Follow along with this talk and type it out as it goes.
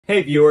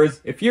Hey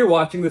viewers, if you're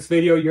watching this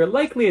video, you're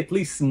likely at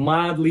least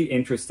mildly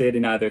interested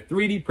in either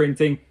 3D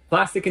printing,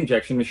 plastic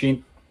injection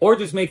machine, or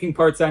just making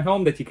parts at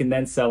home that you can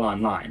then sell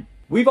online.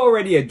 We've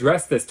already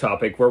addressed this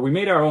topic where we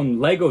made our own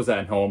Legos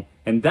at home,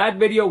 and that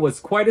video was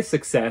quite a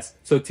success,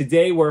 so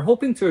today we're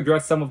hoping to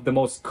address some of the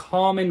most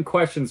common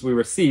questions we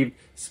received,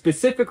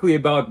 specifically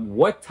about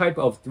what type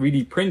of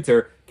 3D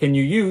printer can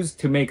you use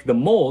to make the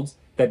molds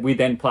that we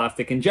then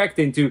plastic inject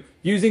into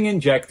using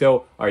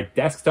INJEKTO, our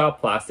desktop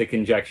plastic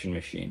injection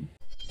machine.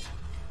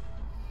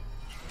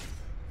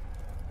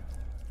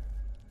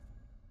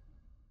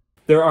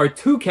 There are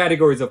two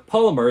categories of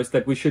polymers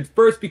that we should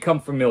first become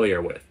familiar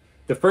with.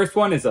 The first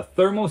one is a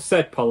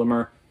Thermoset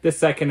polymer, the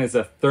second is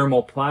a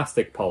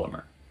thermoplastic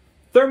polymer.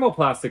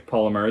 Thermoplastic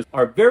polymers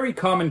are very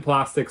common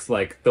plastics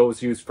like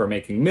those used for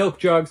making milk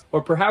jugs,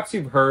 or perhaps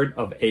you've heard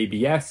of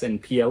ABS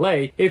and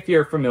PLA if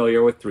you're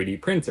familiar with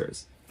 3D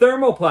printers.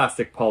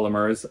 Thermoplastic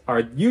polymers are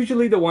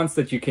usually the ones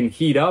that you can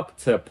heat up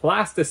to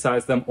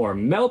plasticize them or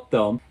melt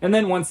them, and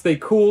then once they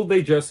cool,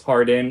 they just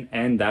harden,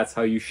 and that's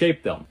how you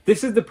shape them.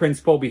 This is the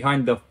principle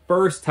behind the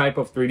first type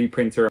of 3D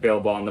printer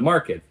available on the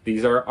market.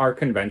 These are our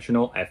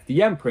conventional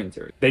FDM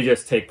printers. They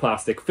just take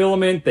plastic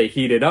filament, they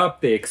heat it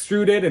up, they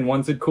extrude it, and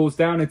once it cools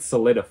down, it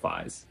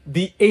solidifies.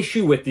 The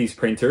issue with these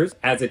printers,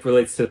 as it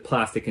relates to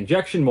plastic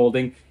injection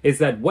molding, is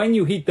that when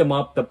you heat them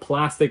up, the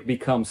plastic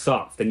becomes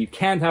soft, and you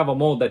can't have a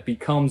mold that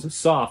becomes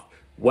soft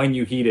when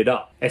you heat it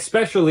up,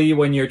 especially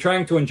when you're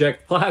trying to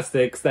inject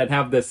plastics that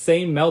have the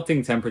same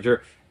melting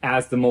temperature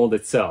as the mold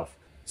itself.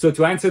 So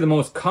to answer the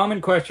most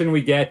common question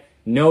we get,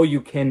 no, you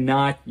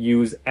cannot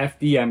use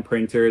FDM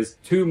printers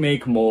to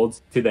make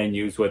molds to then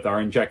use with our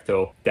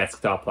INJEKTO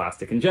desktop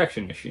plastic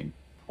injection machine.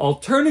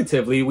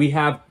 Alternatively, we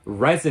have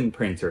resin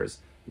printers.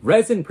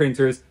 Resin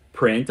printers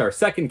print our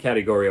second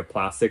category of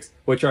plastics,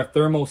 which are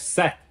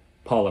Thermoset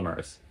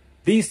polymers.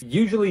 These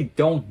usually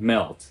don't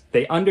melt.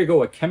 They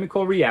undergo a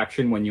chemical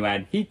reaction when you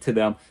add heat to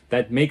them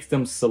that makes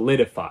them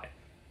solidify.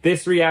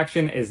 This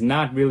reaction is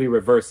not really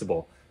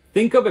reversible.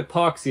 Think of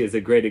epoxy as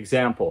a great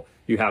example.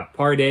 You have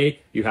part A,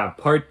 you have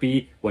part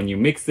B. When you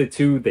mix the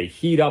two, they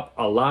heat up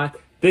a lot.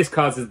 This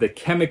causes the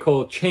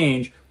chemical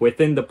change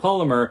within the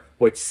polymer,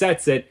 which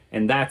sets it,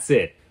 and that's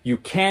it. You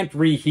can't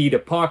reheat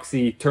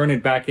epoxy, turn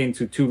it back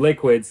into two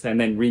liquids, and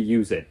then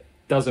reuse it.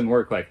 Doesn't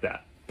work like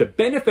that. The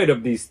benefit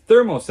of these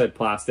Thermoset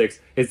plastics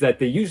is that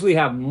they usually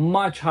have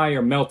much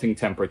higher melting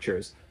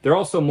temperatures. They're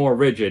also more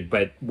rigid,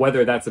 but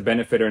whether that's a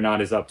benefit or not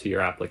is up to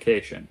your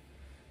application.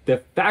 The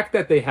fact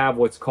that they have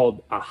what's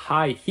called a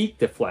high heat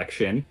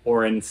deflection,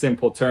 or in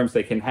simple terms,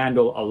 they can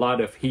handle a lot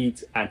of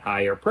heat at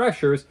higher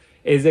pressures,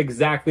 is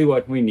exactly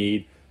what we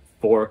need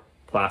for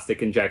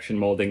plastic injection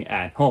molding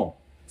at home.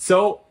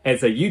 So,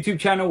 as a YouTube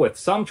channel with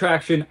some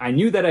traction, I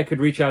knew that I could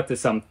reach out to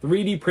some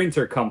 3D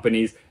printer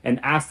companies and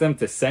ask them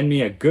to send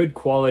me a good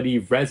quality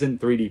resin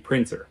 3D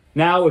printer.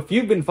 Now, if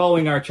you've been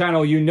following our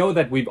channel, you know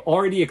that we've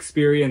already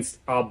experienced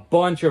a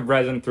bunch of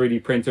resin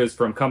 3D printers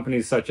from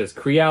companies such as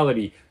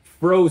Creality,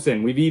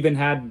 Frozen. We've even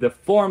had the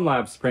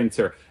Formlabs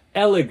printer,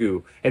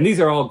 Elegoo, and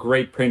these are all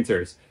great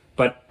printers.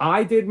 But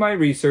I did my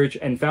research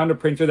and found a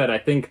printer that I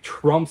think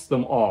trumps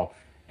them all.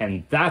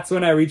 And that's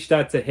when I reached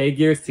out to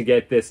HeyGears to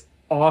get this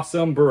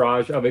awesome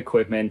barrage of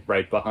equipment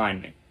right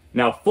behind me.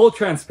 Now, full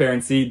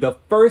transparency, the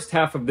first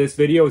half of this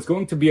video is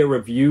going to be a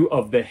review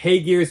of the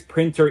HeyGears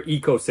printer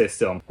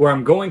ecosystem, where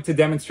I'm going to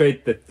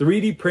demonstrate the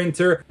 3D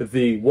printer,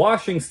 the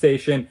washing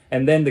station,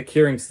 and then the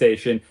curing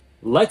station.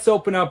 Let's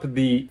open up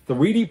the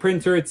 3D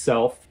printer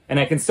itself, and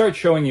I can start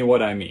showing you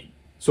what I mean.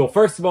 So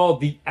first of all,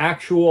 the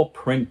actual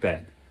print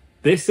bed.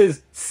 This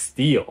is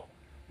steel.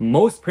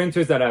 Most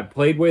printers that I've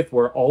played with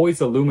were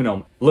always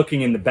aluminum.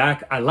 Looking in the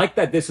back, I like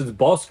that this is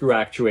ball screw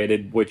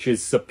actuated, which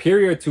is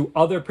superior to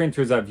other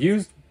printers I've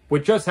used,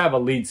 which just have a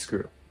lead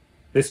screw.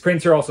 This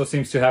printer also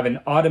seems to have an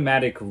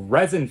automatic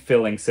resin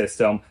filling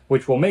system,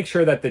 which will make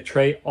sure that the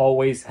tray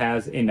always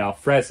has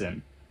enough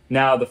resin.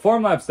 Now, the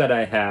Formlabs that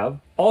I have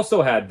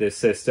also had this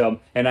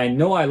system, and I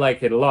know I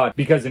like it a lot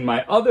because in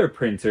my other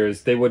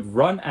printers, they would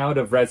run out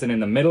of resin in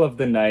the middle of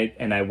the night,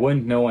 and I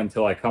wouldn't know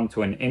until I come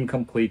to an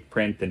incomplete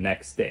print the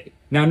next day.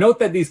 Now, note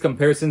that these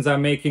comparisons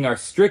I'm making are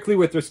strictly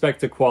with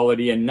respect to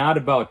quality and not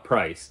about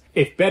price.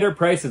 If better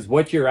price is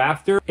what you're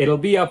after, it'll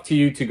be up to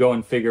you to go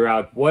and figure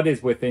out what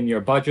is within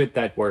your budget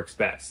that works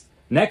best.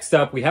 Next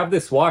up, we have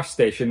this wash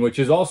station, which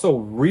is also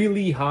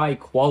really high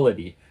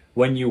quality.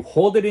 When you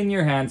hold it in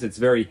your hands, it's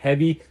very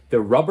heavy, the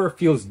rubber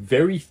feels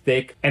very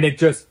thick, and it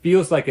just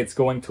feels like it's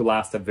going to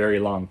last a very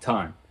long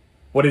time.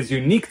 What is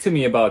unique to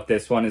me about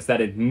this one is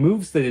that it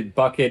moves the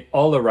bucket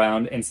all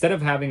around instead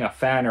of having a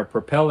fan or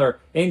propeller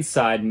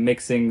inside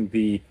mixing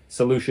the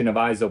solution of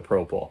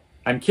isopropyl.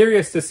 I'm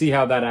curious to see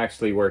how that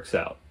actually works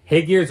out.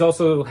 HeyGears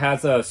also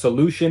has a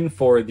solution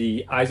for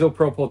the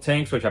isopropyl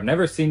tanks, which I've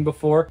never seen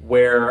before,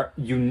 where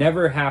you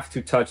never have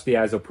to touch the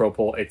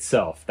isopropyl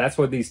itself. That's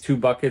what these two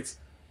buckets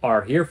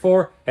are here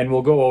for, and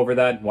we'll go over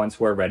that once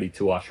we're ready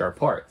to wash our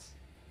parts.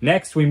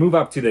 Next, we move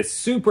up to this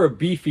super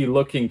beefy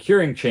looking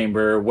curing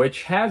chamber,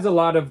 which has a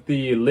lot of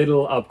the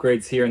little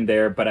upgrades here and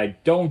there, but I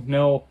don't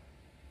know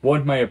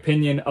what my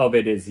opinion of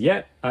it is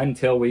yet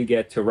until we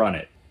get to run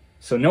it.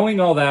 So knowing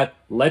all that,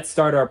 let's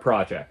start our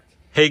project.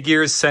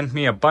 HeyGears sent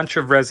me a bunch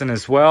of resin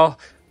as well.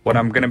 What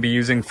I'm going to be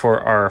using for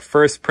our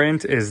first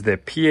print is the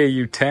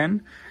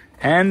PAU10,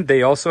 and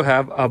they also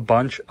have a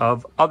bunch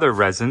of other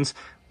resins,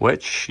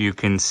 which you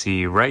can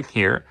see right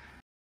here.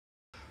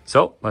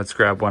 So let's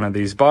grab one of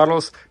these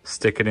bottles,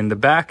 stick it in the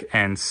back,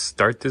 and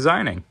start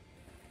designing.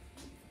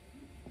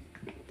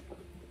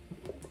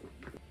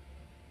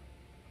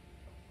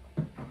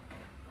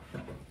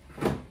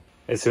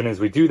 As soon as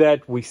we do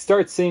that, we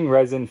start seeing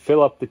resin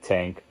fill up the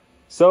tank.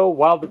 So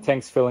while the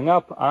tank's filling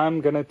up,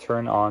 I'm gonna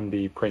turn on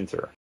the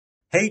printer.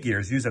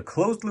 HeyGears use a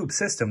closed-loop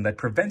system that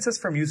prevents us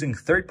from using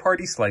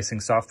third-party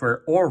slicing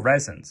software or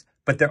resins.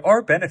 But there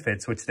are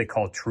benefits which they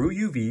call True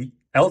UV,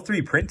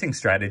 L3 printing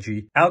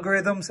strategy,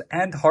 algorithms,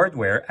 and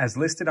hardware as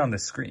listed on the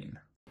screen.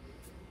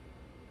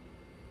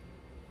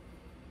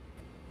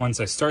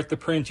 Once I start the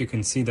print, you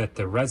can see that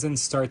the resin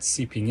starts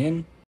seeping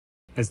in.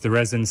 As the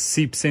resin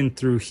seeps in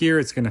through here,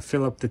 it's going to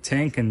fill up the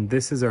tank, and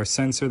this is our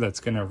sensor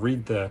that's going to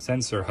read the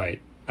sensor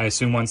height. I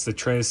assume once the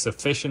tray is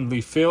sufficiently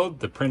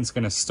filled, the print's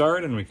going to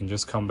start, and we can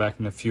just come back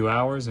in a few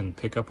hours and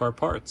pick up our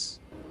parts.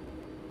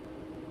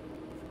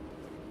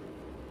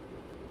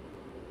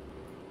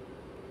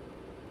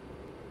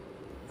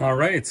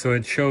 Alright, so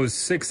it shows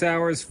 6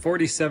 hours,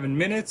 47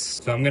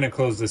 minutes. So I'm going to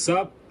close this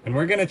up, and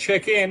we're going to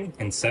check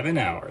in 7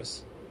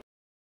 hours.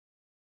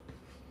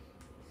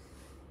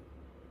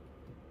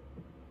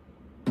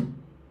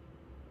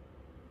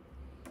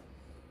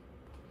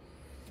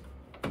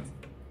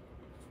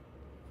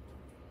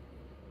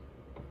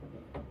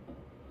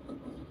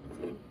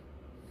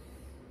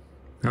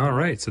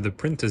 Alright, so the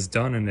print is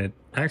done and it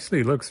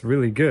actually looks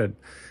really good.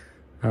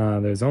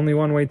 There's only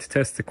one way to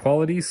test the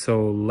quality,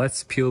 so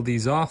let's peel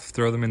these off,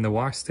 throw them in the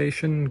wash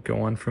station,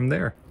 go on from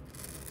there.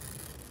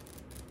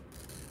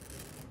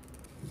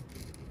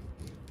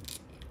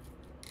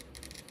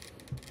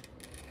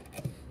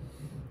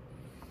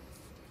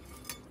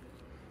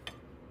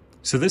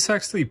 So this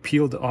actually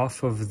peeled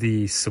off of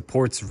the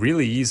supports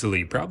really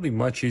easily, probably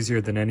much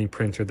easier than any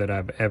printer that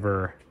I've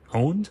ever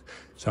owned.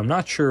 So I'm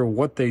not sure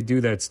what they do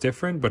that's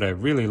different, but I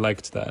really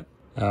liked that.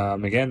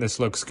 Again,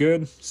 this looks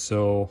good,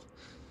 so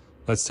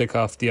let's take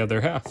off the other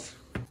half.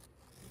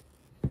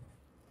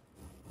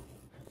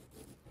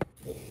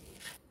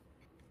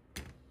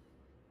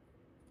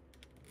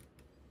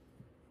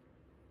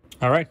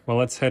 Alright, well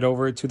let's head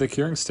over to the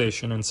curing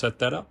station and set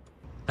that up.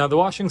 Now the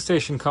washing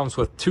station comes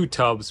with 2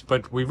 tubs,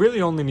 but we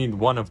really only need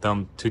one of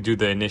them to do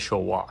the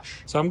initial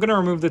wash. So I'm going to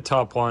remove the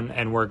top one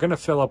and we're going to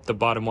fill up the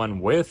bottom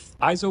one with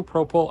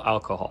isopropyl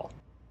alcohol.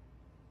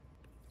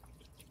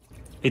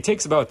 It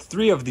takes about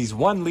 3 of these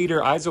 1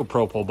 liter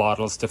isopropyl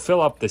bottles to fill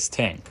up this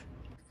tank.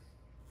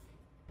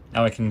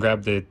 Now I can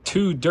grab the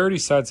 2 dirty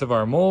sides of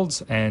our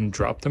molds and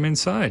drop them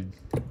inside.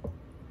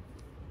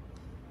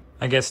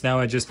 I guess now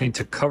I just need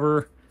to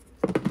cover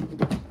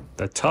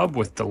the tub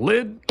with the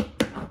lid.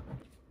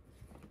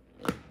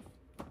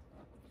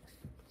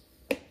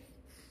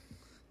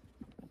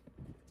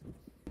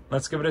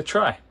 Let's give it a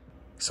try.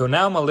 So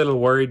now I'm a little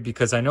worried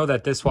because I know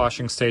that this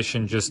washing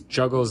station just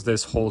juggles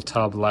this whole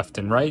tub left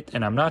and right,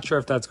 and I'm not sure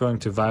if that's going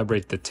to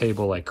vibrate the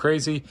table like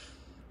crazy.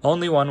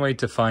 Only one way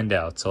to find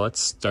out, so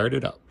let's start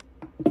it up.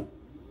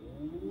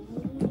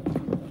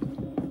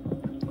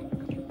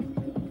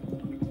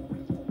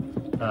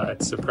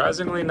 It's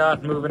surprisingly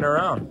not moving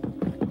around.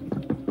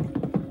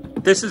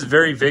 This is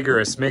very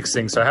vigorous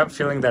mixing, so I have a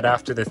feeling that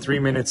after the 3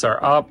 minutes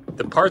are up,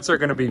 the parts are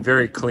going to be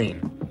very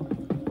clean.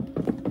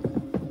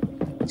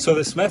 So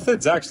this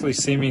method's actually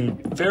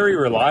seeming very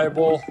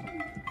reliable.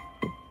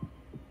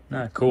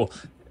 Cool.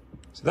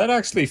 So that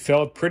actually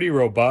felt pretty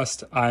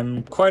robust.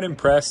 I'm quite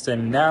impressed.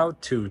 And now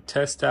to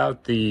test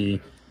out the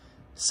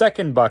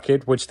second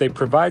bucket, which they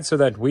provide so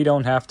that we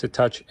don't have to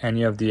touch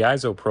any of the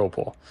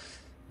isopropyl.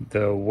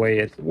 The way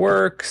it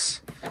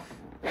works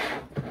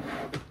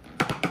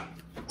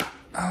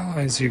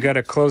is you got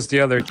to close the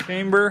other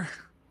chamber.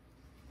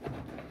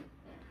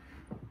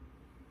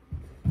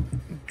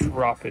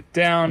 Drop it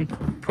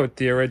down, put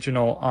the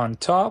original on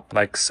top,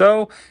 like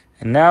so.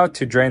 And now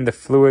to drain the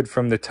fluid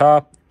from the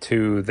top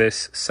to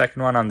this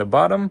second one on the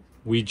bottom,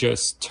 we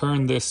just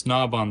turn this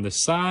knob on the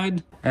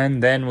side,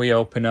 and then we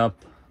open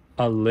up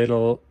a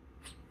little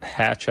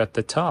hatch at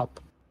the top.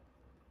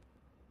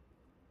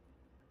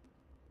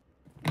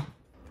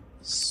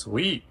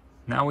 Sweet.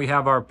 Now we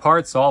have our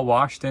parts all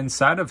washed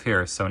inside of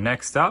here. So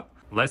next up,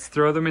 let's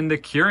throw them in the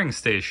curing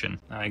station.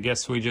 I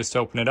guess we just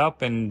open it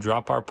up and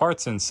drop our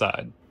parts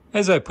inside.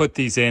 As I put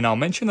these in, I'll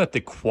mention that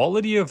the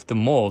quality of the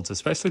molds,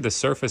 especially the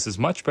surface, is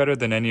much better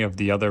than any of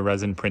the other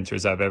resin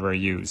printers I've ever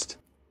used.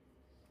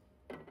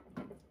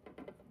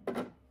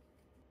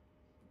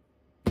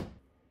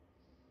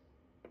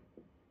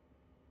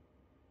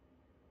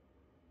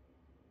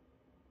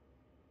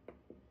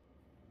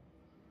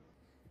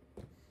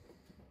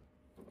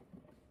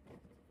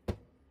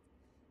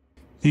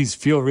 These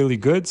feel really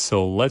good,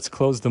 so let's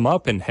close them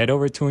up and head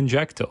over to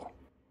INJEKTO.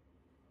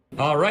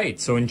 Alright,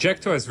 so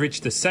Injekto has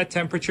reached a set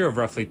temperature of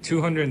roughly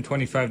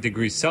 225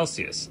 degrees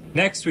Celsius.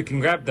 Next, we can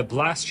grab the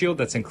blast shield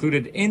that's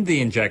included in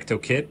the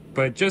Injekto kit,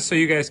 but just so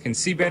you guys can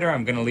see better,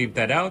 I'm going to leave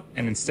that out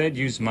and instead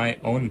use my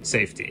own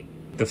safety.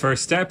 The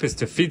first step is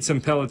to feed some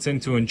pellets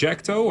into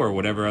Injekto or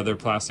whatever other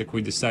plastic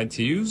we decide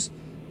to use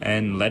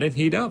and let it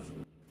heat up.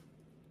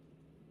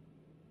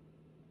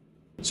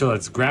 So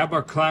let's grab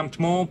our clamped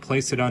mold,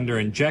 place it under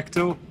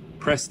Injekto,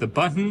 press the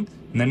button,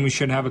 and then we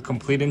should have a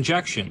complete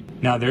injection.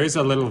 Now there is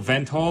a little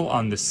vent hole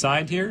on the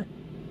side here,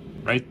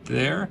 right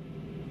there.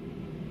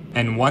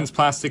 And once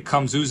plastic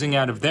comes oozing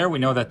out of there, we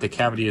know that the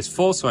cavity is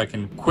full, so I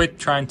can quit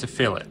trying to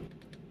fill it.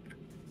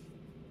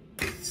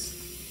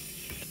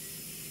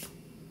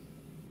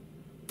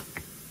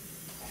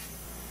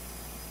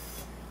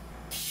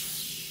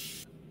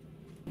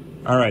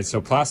 Alright,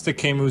 so plastic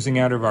came oozing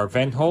out of our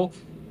vent hole,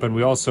 but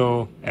we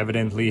also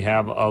evidently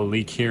have a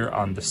leak here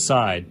on the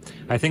side.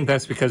 I think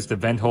that's because the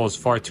vent hole is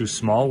far too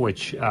small,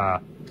 which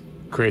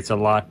creates a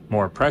lot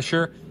more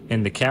pressure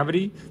in the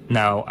cavity.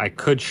 Now, I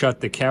could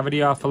shut the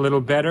cavity off a little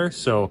better,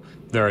 so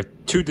there are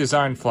two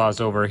design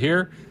flaws over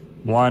here.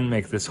 One,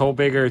 make this hole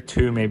bigger.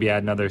 Two, maybe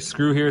add another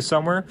screw here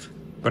somewhere.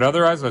 But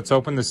otherwise, let's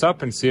open this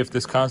up and see if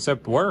this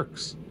concept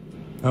works.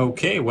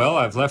 Okay, well,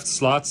 I've left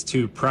slots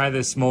to pry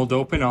this mold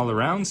open all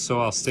around,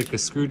 so I'll stick a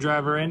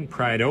screwdriver in,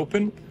 pry it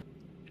open.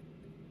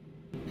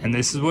 And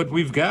this is what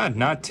we've got,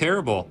 not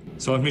terrible.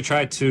 So let me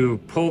try to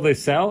pull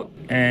this out,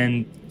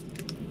 and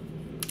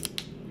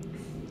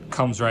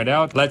comes right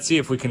out. Let's see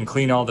if we can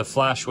clean all the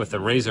flash with a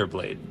razor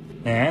blade.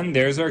 And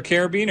there's our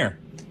carabiner.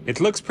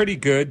 It looks pretty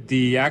good.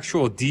 The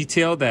actual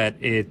detail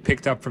that it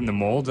picked up from the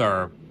molds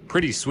are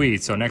pretty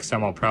sweet, so next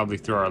time I'll probably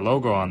throw our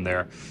logo on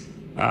there.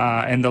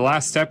 And the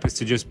last step is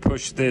to just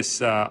push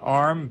this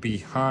arm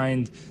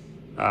behind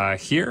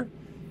here.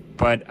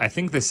 But I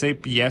think this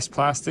ABS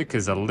plastic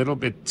is a little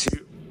bit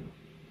too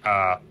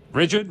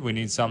rigid. We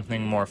need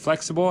something more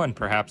flexible and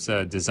perhaps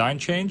a design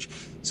change.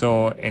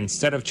 So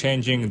instead of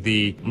changing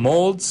the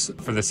molds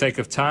for the sake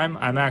of time,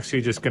 I'm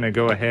actually just going to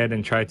go ahead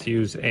and try to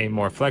use a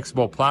more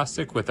flexible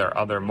plastic with our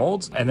other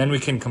molds. And then we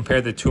can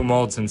compare the two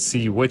molds and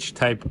see which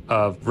type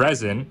of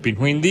resin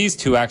between these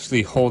two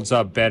actually holds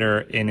up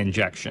better in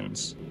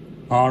injections.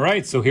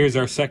 Alright, so here's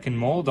our second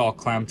mold all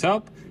clamped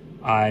up.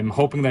 I'm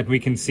hoping that we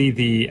can see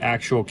the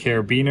actual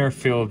carabiner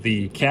fill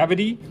the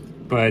cavity.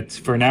 But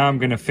for now, I'm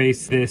going to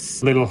face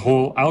this little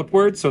hole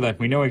outward so that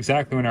we know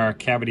exactly when our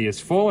cavity is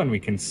full and we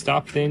can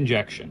stop the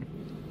injection.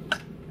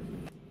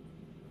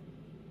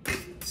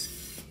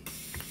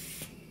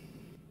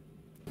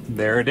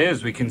 There it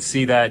is. We can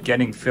see that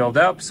getting filled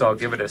up. So I'll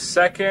give it a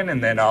second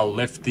and then I'll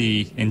lift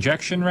the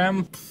injection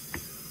ram.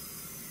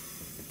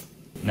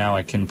 Now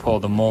I can pull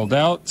the mold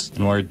out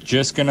and we're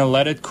just going to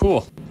let it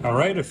cool. All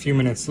right, a few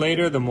minutes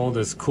later, the mold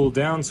has cooled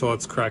down. So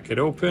let's crack it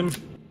open.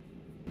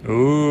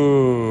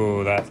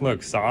 Ooh, that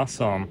looks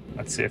awesome.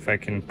 Let's see if I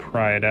can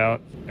pry it out.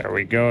 There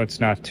we go. It's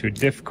not too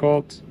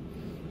difficult.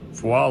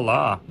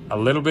 Voila. A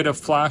little bit of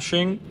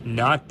flashing.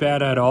 Not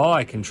bad at all.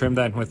 I can trim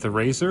that with the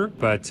razor.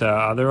 But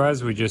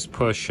otherwise, we just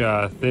push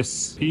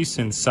this piece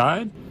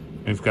inside.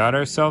 We've got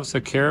ourselves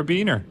a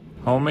carabiner.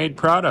 Homemade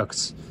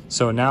products.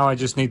 So now I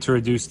just need to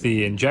reduce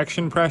the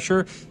injection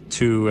pressure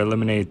to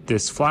eliminate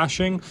this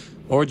flashing,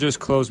 or just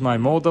close my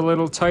mold a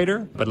little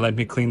tighter. But let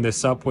me clean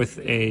this up with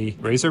a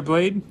razor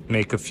blade,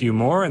 make a few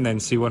more, and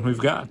then see what we've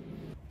got.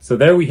 So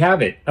there we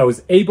have it. I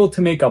was able to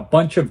make a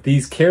bunch of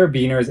these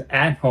carabiners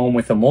at home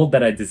with a mold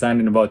that I designed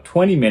in about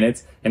 20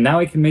 minutes, and now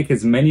I can make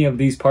as many of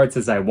these parts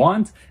as I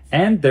want,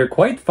 and they're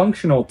quite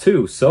functional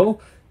too.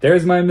 So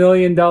there's my $1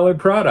 million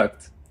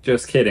product.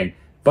 Just kidding.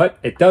 But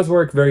it does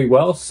work very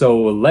well, so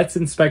let's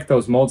inspect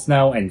those molds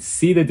now and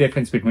see the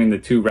difference between the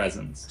two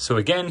resins. So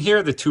again, here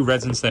are the two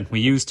resins that we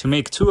use to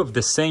make two of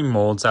the same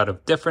molds out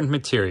of different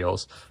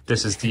materials.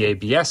 This is the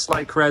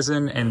ABS-like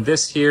resin, and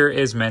this here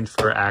is meant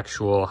for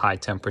actual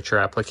high-temperature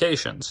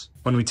applications.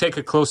 When we take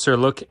a closer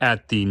look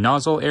at the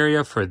nozzle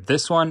area for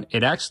this one,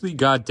 it actually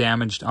got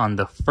damaged on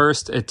the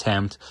first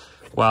attempt,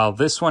 while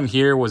this one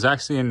here was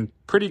actually in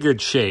pretty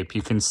good shape.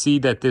 You can see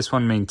that this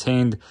one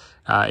maintained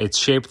its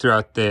shape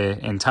throughout the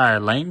entire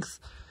length,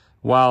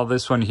 while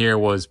this one here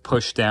was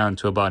pushed down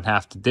to about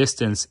half the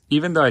distance,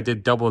 even though I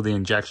did double the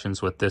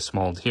injections with this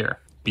mold here.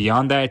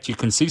 Beyond that, you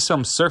can see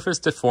some surface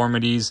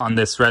deformities on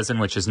this resin,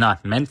 which is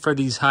not meant for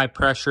these high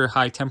pressure,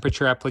 high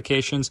temperature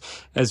applications,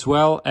 as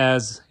well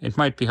as it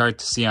might be hard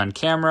to see on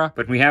camera,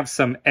 but we have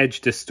some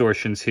edge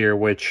distortions here,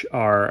 which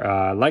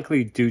are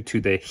likely due to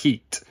the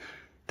heat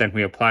that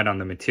we applied on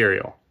the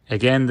material.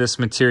 Again, this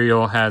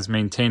material has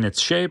maintained its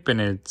shape, and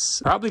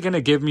it's probably going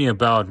to give me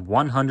about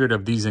 100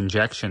 of these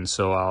injections.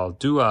 So I'll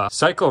do a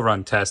cycle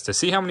run test to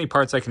see how many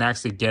parts I can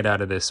actually get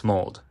out of this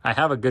mold. I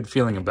have a good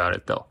feeling about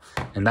it though.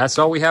 And that's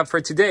all we have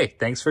for today.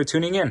 Thanks for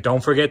tuning in.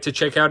 Don't forget to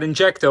check out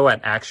Injekto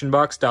at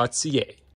actionbox.ca.